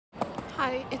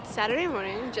Hi, it's Saturday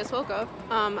morning, just woke up.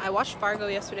 I watched Fargo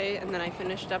yesterday and then I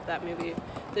finished up that movie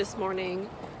this morning,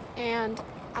 and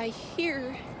I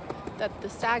hear that the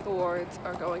SAG Awards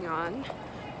are going on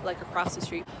like across the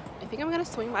street. I think I'm gonna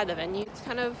swing by the venue. It's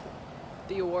kind of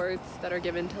the awards that are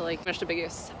given to like the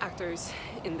biggest actors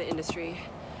in the industry.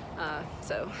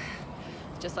 So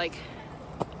just like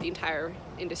the entire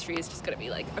industry is just gonna be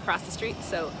like across the street.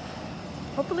 So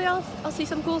hopefully I'll see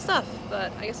some cool stuff,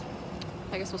 but I guess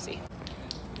we'll see.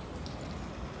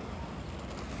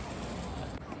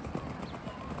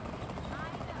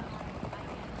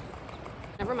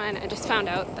 Never mind, I just found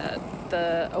out that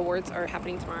the awards are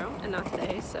happening tomorrow and not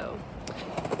today, so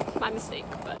my mistake,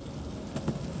 but.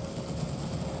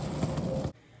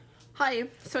 Hi,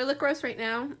 so I look gross right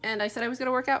now, and I said I was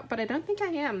gonna work out, but I don't think I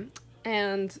am,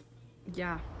 and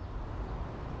yeah.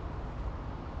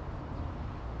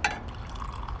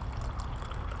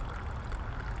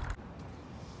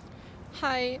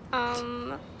 Hi,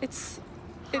 it's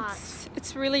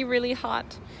really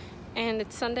hot, and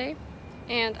it's Sunday,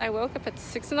 and I woke up at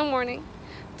 6 in the morning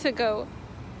to go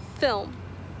film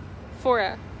for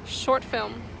a short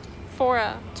film for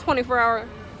a 24-hour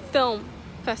film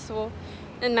festival,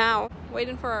 and now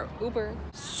waiting for our Uber.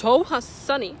 So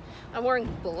sunny. I'm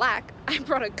wearing black. I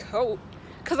brought a coat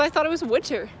because I thought it was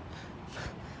winter.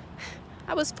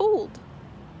 I was fooled.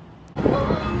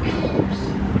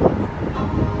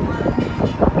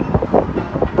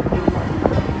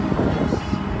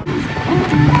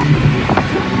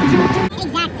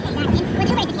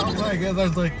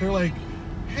 They're like,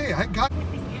 hey, I got.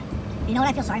 You know what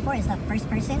I feel sorry for is the first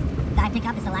person that I pick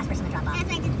up is the last person to drop off. That's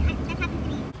happened to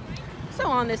me. So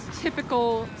on this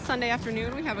typical Sunday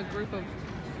afternoon, we have a group of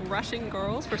rushing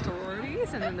girls for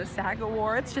sororities, and then the SAG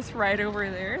Awards just right over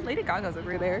there. Lady Gaga's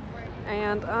over there,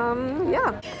 and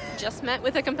yeah. Just met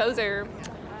with a composer.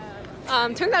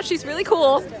 Turns out she's really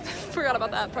cool. Forgot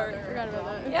about that part.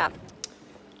 Yeah.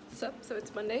 So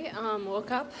it's Monday.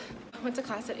 Woke up, went to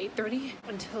class at 8:30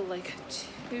 until like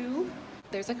 2.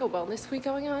 There's like a wellness week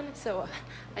going on, so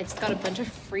I just got a bunch of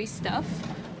free stuff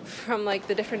from like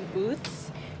the different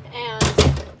booths, and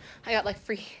I got like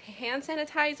free hand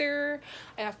sanitizer,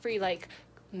 I got free like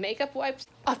makeup wipes,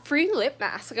 a free lip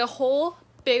mask, like a whole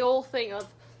big old thing of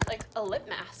like a lip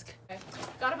mask.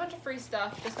 Got a bunch of free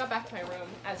stuff, just got back to my room.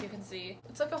 As you can see,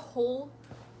 it's like a whole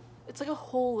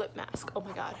lip mask. Oh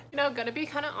my god. You know, gonna be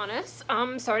kind of honest,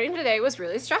 starting today was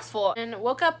really stressful and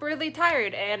woke up really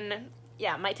tired, and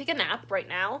yeah, might take a nap right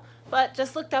now, but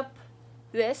just looked up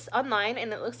this online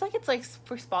and it looks like it's like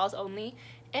for spas only,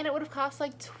 and it would have cost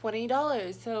like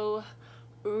 $20, so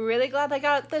really glad I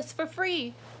got this for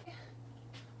free.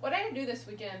 What did I do this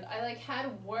weekend? I like had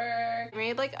work. I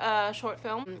made like a short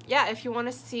film. Yeah, if you want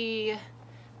to see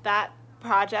that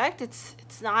project, it's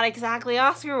not exactly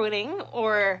Oscar winning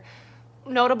or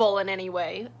notable in any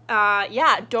way.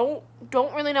 Yeah, don't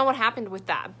really know what happened with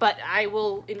that, but I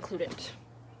will include it.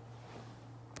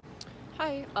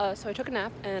 Hi, so I took a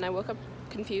nap and I woke up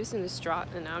confused and distraught,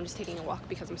 and now I'm just taking a walk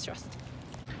because I'm stressed.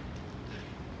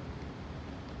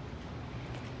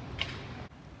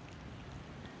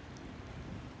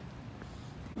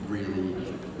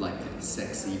 Really like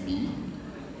sexy beat,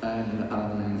 and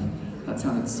that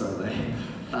sounded so lame,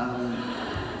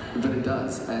 but it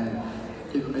does, and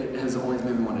it has always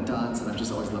made me want to dance, and I've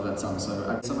just always loved that song,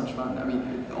 so it's so much fun. I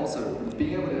mean, also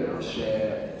being able to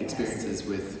share experiences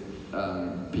with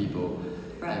people,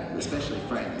 especially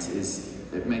friends,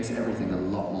 it makes everything a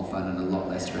lot more fun and a lot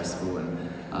less stressful,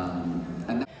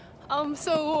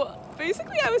 so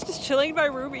basically I was just chilling in my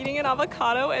room eating an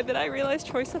avocado, and then I realized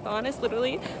Troye Sivan is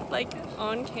literally like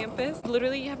on campus.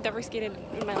 Literally have never skated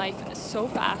in my life so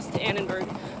fast. Annenberg.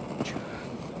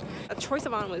 Troye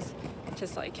Sivan was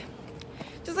just like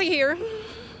here.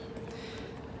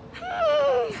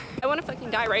 I want to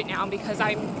fucking die right now because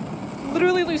I'm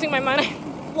literally losing my mind.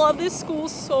 I love this school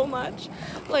so much,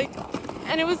 like,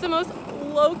 and it was the most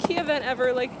low-key event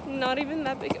ever, like not even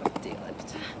that big of a deal.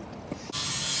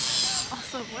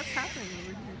 Also, what's happening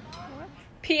over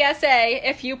here? PSA,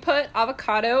 if you put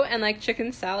avocado and like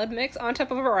chicken salad mix on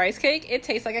top of a rice cake, it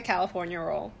tastes like a California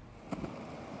roll.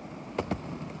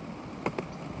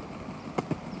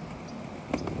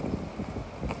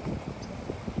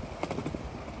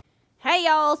 Hey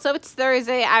y'all, so it's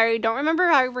Thursday. I don't remember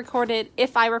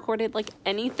if I recorded like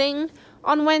anything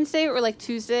on Wednesday or like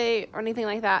Tuesday or anything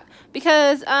like that,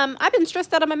 because I've been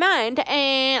stressed out of my mind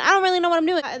and I don't really know what I'm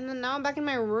doing. And then now I'm back in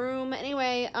my room.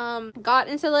 Anyway, got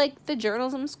into like the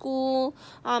journalism school.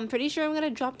 Pretty sure I'm gonna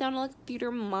drop down to like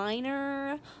theater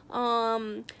minor.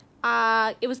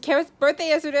 It was Kara's birthday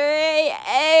yesterday.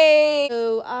 Hey!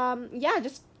 So, yeah,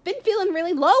 just been feeling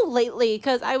really low lately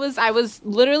because I was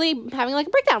literally having like a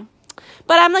breakdown.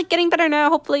 But I'm like getting better now,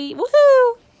 hopefully.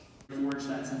 Woohoo! Forged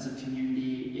that sense of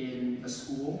community in a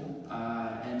school,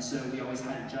 and so we always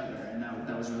had each other, and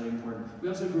that was really important. We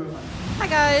also grew up on... Hi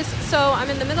guys, so I'm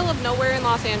in the middle of nowhere in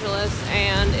Los Angeles,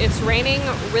 and it's raining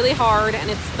really hard, and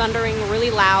it's thundering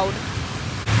really loud.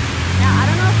 Yeah, I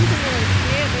don't know if you can really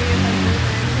see it, maybe if I move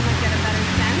or anything might get a better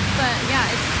sense, but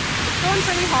yeah, it's going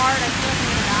pretty hard. I feel like I'm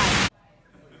gonna die.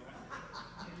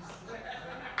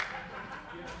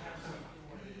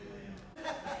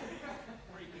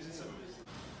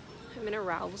 I'm in a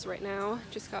Ralph's right now,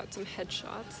 just got some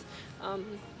headshots.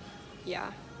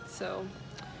 Yeah, so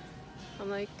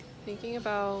I'm like thinking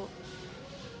about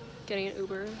getting an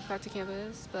Uber back to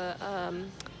campus, but I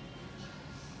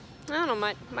don't know,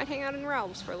 might hang out in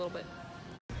Ralph's for a little bit.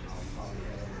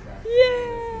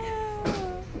 Yeah!